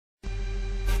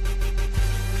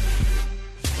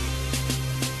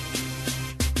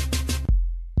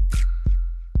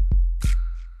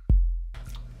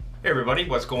Hey everybody,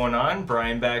 what's going on?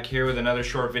 Brian back here with another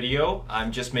short video.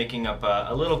 I'm just making up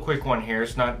a little quick one here.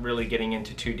 It's not really getting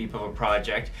into too deep of a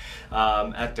project.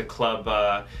 At the club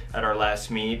at our last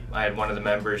meet, I had one of the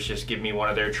members just give me one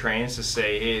of their trains to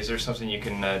say, hey, is there something you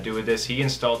can do with this? He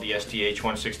installed the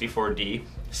SDH164D.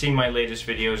 Seen my latest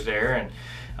videos there, and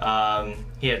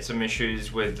he had some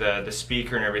issues with the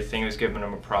speaker and everything. It was giving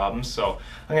him a problem, so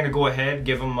I'm going to go ahead,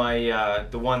 give him my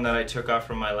the one that I took off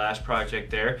from my last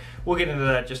project there. We'll get into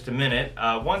that in just a minute.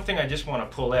 One thing I just want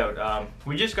to pull out,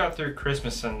 we just got through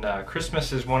Christmas, and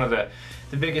Christmas is one of the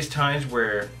biggest times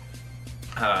where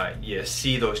you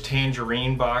see those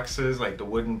tangerine boxes, like the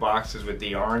wooden boxes with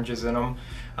the oranges in them,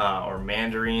 or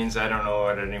mandarins, I don't know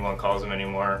what anyone calls them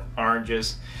anymore,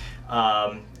 oranges.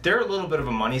 They're a little bit of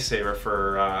a money saver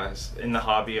for in the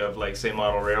hobby of, like, say,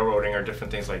 model railroading or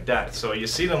different things like that. So you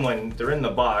see them when they're in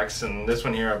the box, and this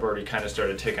one here I've already kind of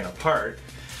started taking apart.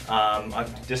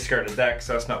 I've discarded that because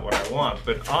that's not what I want,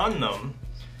 but on them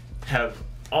have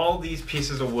all these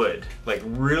pieces of wood, like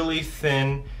really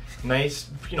thin,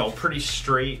 nice, you know, pretty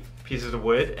straight pieces of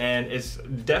wood, and it's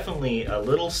definitely a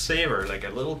little saver, like a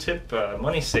little tip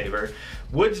money saver.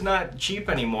 Wood's not cheap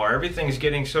anymore. Everything's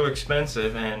getting so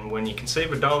expensive, and when you can save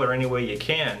 $1 any way you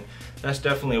can, that's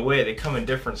definitely a way. They come in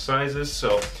different sizes,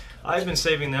 so I've been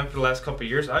saving them for the last couple of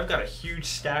years. I've got a huge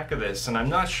stack of this, and I'm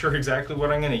not sure exactly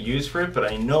what I'm going to use for it, but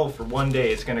I know for one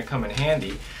day it's going to come in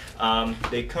handy.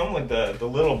 They come with the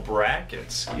little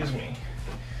brackets, excuse me.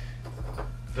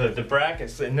 The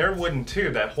brackets, and they're wooden too,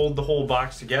 that hold the whole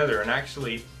box together. And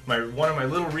actually, one of my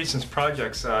little recent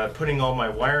projects, putting all my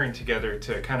wiring together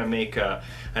to kind of make an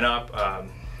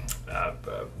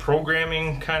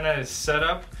programming kind of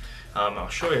setup. I'll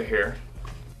show you here.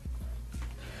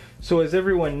 So as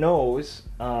everyone knows,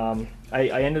 I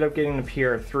ended up getting the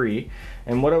PR3,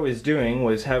 and what I was doing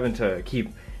was having to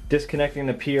keep disconnecting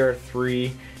the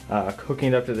PR3,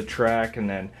 hooking it up to the track, and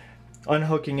then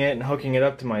unhooking it and hooking it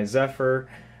up to my Zephyr,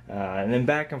 and then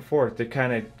back and forth to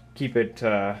kind of keep it,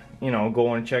 you know,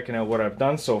 going and checking out what I've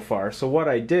done so far. So what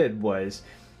I did was,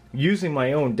 using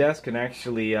my own desk, and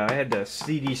actually I had a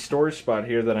CD storage spot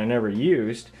here that I never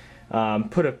used,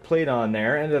 put a plate on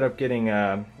there, ended up getting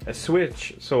a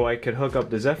switch so I could hook up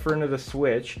the Zephyr into the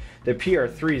switch. The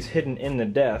PR3 is hidden in the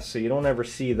desk, so you don't ever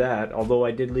see that, although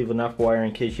I did leave enough wire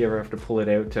in case you ever have to pull it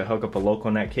out to hook up a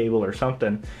LocoNet cable or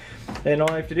something. And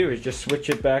all I have to do is just switch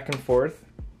it back and forth,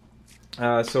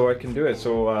 so I can do it.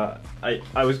 So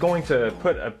I was going to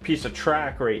put a piece of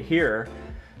track right here,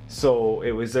 so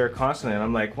it was there constantly, and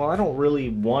I'm like, well, I don't really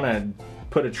want to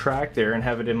put a track there and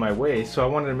have it in my way, so I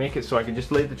wanted to make it so I could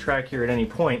just lay the track here at any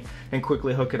point and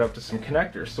quickly hook it up to some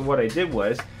connectors. So what I did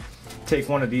was take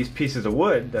one of these pieces of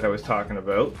wood that I was talking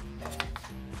about,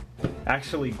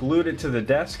 actually glued it to the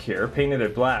desk here, painted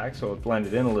it black so it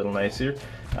blended in a little nicer.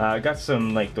 Got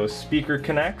some, like, those speaker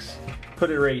connects, put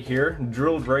it right here,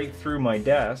 drilled right through my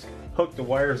desk, hooked the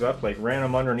wires up, like ran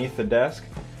them underneath the desk,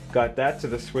 got that to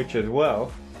the switch as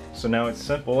well. So now it's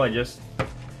simple. I just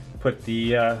put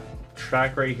the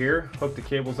track right here, hook the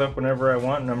cables up whenever I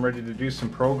want, and I'm ready to do some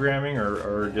programming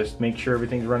or just make sure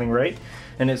everything's running right.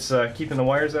 And it's keeping the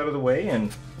wires out of the way,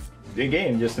 and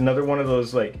again, just another one of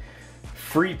those, like,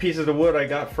 free pieces of wood I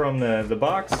got from the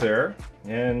box there,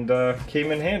 and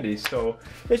came in handy. So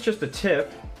it's just a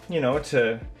tip, you know,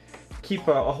 to keep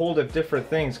a hold of different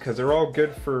things, because they're all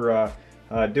good for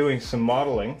doing some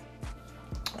modeling.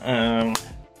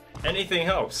 Anything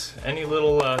helps. Any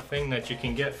little thing that you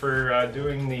can get for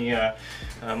doing the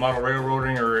model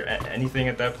railroading or anything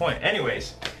at that point.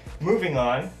 Anyways, moving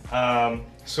on.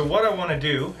 So what I want to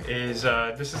do is,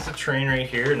 this is the train right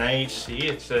here, an IHC.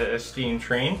 It's a steam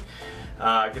train.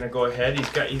 Gonna go ahead.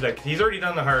 He's already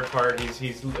done the hard part.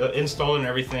 He's installed and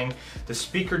everything. The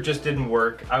speaker just didn't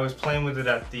work. I was playing with it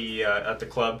at the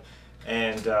club,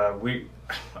 and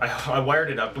I wired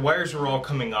it up. The wires were all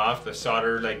coming off. The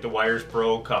solder, like the wires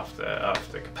broke off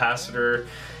the capacitor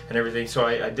and everything. So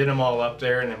I did them all up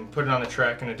there and then put it on the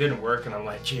track, and it didn't work. And I'm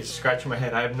like, geez, scratching my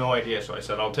head. I have no idea. So I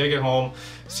said, I'll take it home,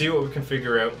 see what we can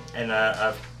figure out. And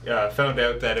I've found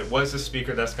out that it was the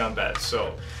speaker that's gone bad.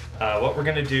 So what we're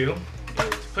gonna do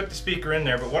is put the speaker in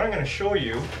there. But what I'm gonna show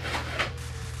you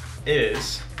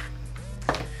is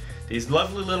these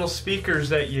lovely little speakers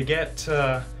that you get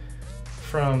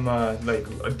from, like,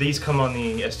 these come on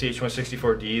the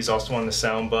SDH164Ds, also on the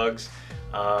sound bugs,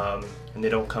 and they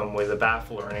don't come with a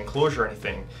baffle or an enclosure or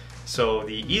anything. So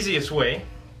the easiest way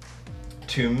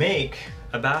to make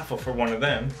a baffle for one of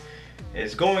them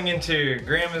is going into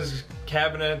grandma's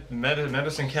cabinet,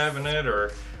 medicine cabinet,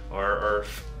 or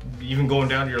even going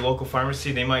down to your local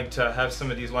pharmacy. They might have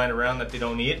some of these lying around that they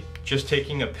don't need. Just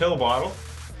taking a pill bottle,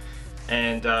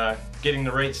 and getting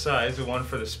the right size, the one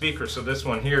for the speaker. So this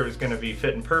one here is going to be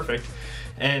fitting perfect.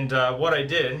 And what I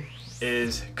did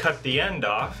is cut the end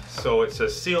off, so it's a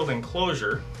sealed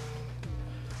enclosure.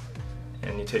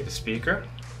 And you take the speaker,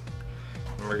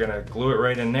 and we're gonna glue it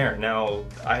right in there. Now,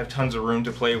 I have tons of room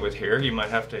to play with here. You might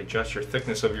have to adjust your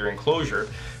thickness of your enclosure,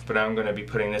 but I'm gonna be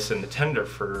putting this in the tender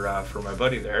for my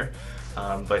buddy there.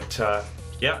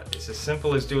 Yeah, it's as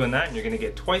simple as doing that, and you're gonna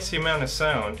get twice the amount of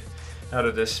sound out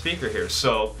of this speaker here.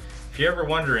 So, if you're ever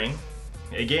wondering,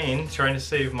 again, trying to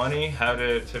save money, how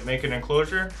to make an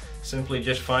enclosure, simply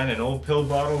just find an old pill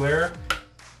bottle there,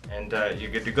 and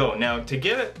you're good to go. Now, to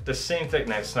get it the same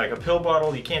thickness, like a pill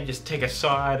bottle, you can't just take a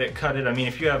saw at it, cut it. I mean,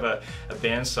 if you have a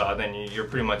bandsaw, then you're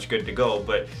pretty much good to go.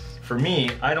 But for me,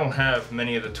 I don't have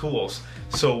many of the tools.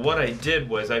 So what I did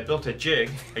was I built a jig,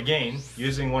 again,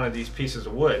 using one of these pieces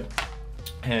of wood.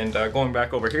 And going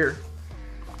back over here,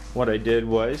 what I did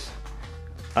was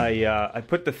I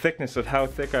put the thickness of how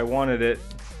thick I wanted it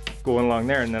going along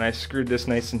there, and then I screwed this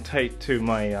nice and tight to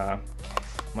my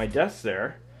my desk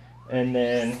there. And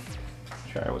then,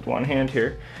 try it with one hand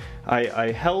here,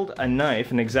 I held a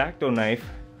knife, an X-Acto knife,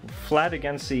 flat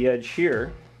against the edge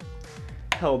here,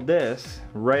 held this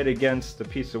right against the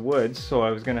piece of wood, so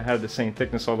I was going to have the same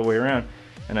thickness all the way around,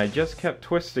 and I just kept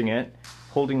twisting it,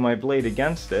 holding my blade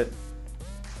against it,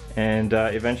 and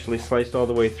eventually sliced all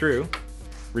the way through,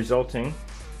 resulting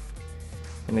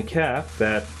in a cap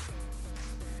that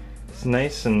is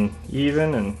nice and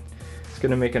even, and it's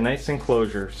going to make a nice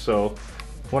enclosure. So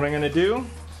what I'm going to do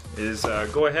is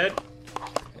go ahead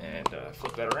and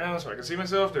flip that around so I can see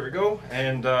myself. There we go.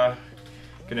 And going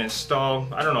to install,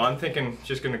 I don't know, I'm thinking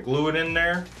just going to glue it in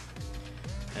there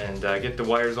and get the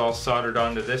wires all soldered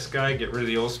onto this guy, get rid of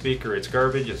the old speaker. It's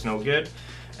garbage, it's no good.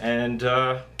 And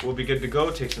we'll be good to go.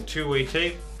 Take some two-way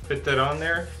tape, fit that on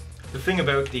there. The thing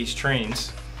about these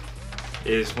trains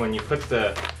is when you put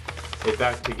it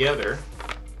back together,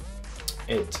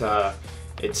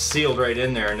 it's sealed right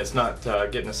in there and it's not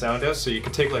getting the sound out. So you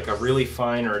can take like a really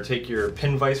fine, or take your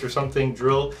pin vise or something,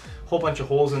 drill a whole bunch of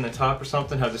holes in the top or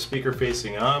something, have the speaker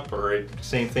facing up, or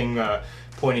same thing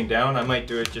pointing down. I might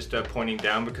do it just pointing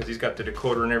down because he's got the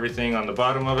decoder and everything on the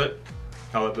bottom of it.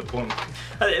 I'll have the point.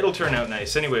 It'll turn out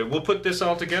nice. Anyway, we'll put this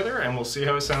all together and we'll see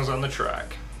how it sounds on the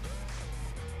track.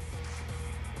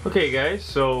 Okay guys,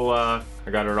 so I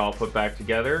got it all put back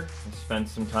together. I spent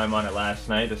some time on it last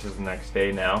night. This is the next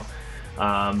day now.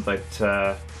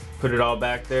 Put it all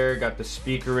back there, got the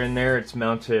speaker in there. It's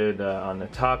mounted on the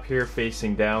top here,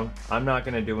 facing down. I'm not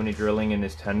going to do any drilling in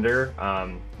this tender.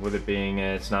 With it being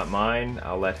it's not mine,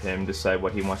 I'll let him decide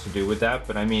what he wants to do with that.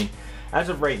 But I mean, as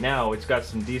of right now, it's got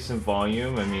some decent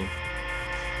volume. I mean,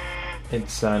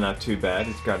 it's not too bad.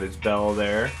 It's got its bell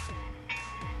there.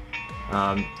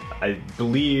 I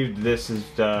believe this is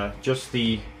just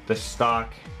the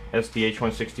stock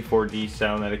SDH164D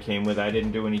sound that it came with. I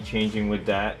didn't do any changing with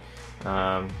that.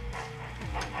 You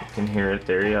can hear it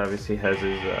there. He obviously has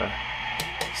his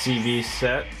CV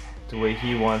set the way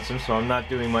he wants them, so I'm not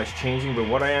doing much changing. But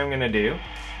what I am going to do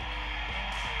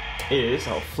is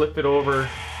I'll flip it over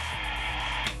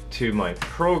to my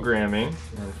programming,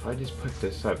 and if I just put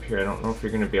this up here, I don't know if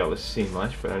you're going to be able to see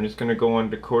much, but I'm just going to go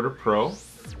on Decoder Pro.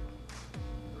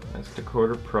 That's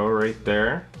Decoder Pro right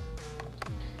there.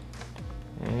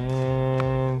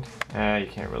 And you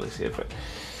can't really see it, but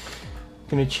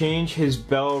I'm going to change his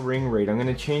bell ring rate. I'm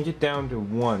going to change it down to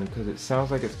 1 because it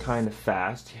sounds like it's kind of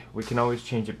fast. We can always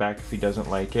change it back if he doesn't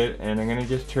like it. And I'm going to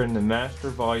just turn the master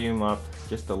volume up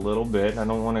just a little bit. I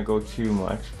don't want to go too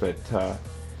much, but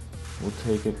we'll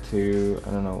take it to,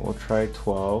 I don't know, we'll try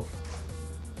 12.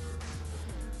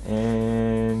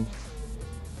 And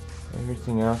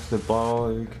everything else, the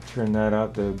ball, you can turn that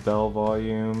up, the bell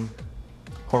volume,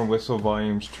 horn whistle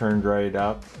volume's turned right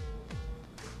up.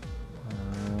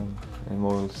 And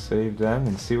we'll save them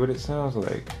and see what it sounds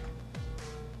like.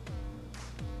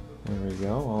 There we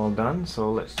go, all done.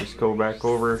 So let's just go back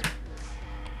over.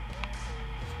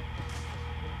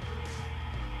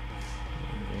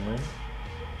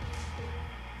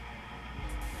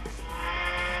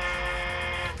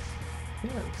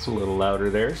 Yeah, it's a little louder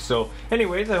there. So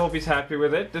anyways, I hope he's happy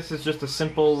with it. This is just a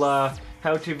simple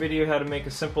how-to video, how to make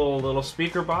a simple little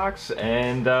speaker box,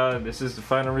 and this is the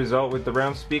final result with the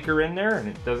round speaker in there, and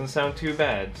it doesn't sound too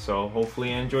bad. So hopefully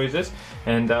he enjoys this,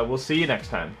 and we'll see you next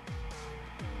time.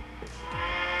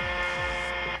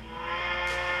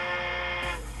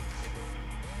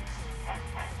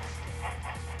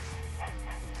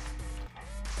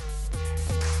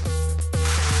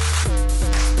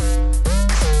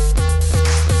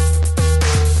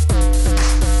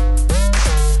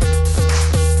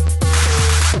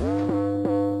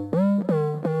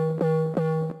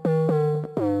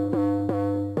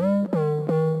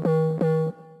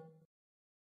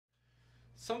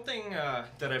 Something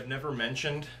that I've never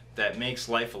mentioned that makes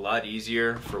life a lot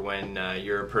easier for when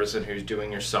you're a person who's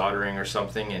doing your soldering or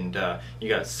something, and you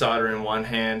got solder in one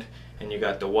hand and you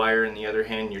got the wire in the other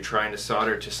hand and you're trying to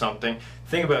solder to something. The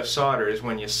thing about solder is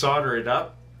when you solder it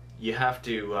up, you have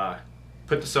to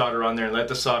put the solder on there and let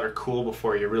the solder cool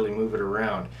before you really move it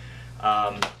around.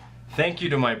 Thank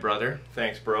you to my brother.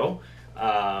 Thanks, bro.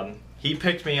 He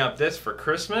picked me up this for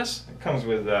Christmas. It comes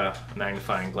with a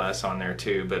magnifying glass on there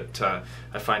too, but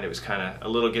I find it was kind of a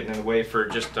little getting in the way for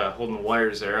just holding the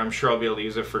wires there. I'm sure I'll be able to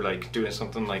use it for like doing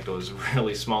something like those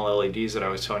really small LEDs that I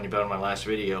was telling you about in my last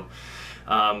video.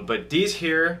 But these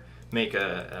here make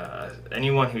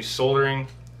anyone who's soldering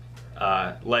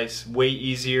life's way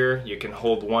easier. You can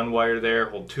hold one wire there,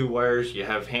 hold two wires, you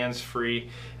have hands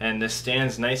free, and this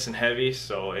stand's nice and heavy,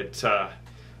 so it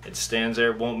stands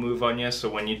there, won't move on you. So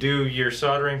when you do your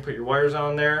soldering, put your wires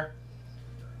on there,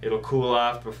 it'll cool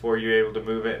off before you're able to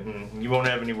move it, and you won't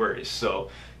have any worries.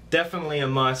 So definitely a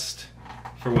must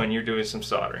for when you're doing some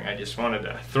soldering. I just wanted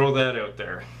to throw that out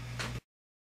there.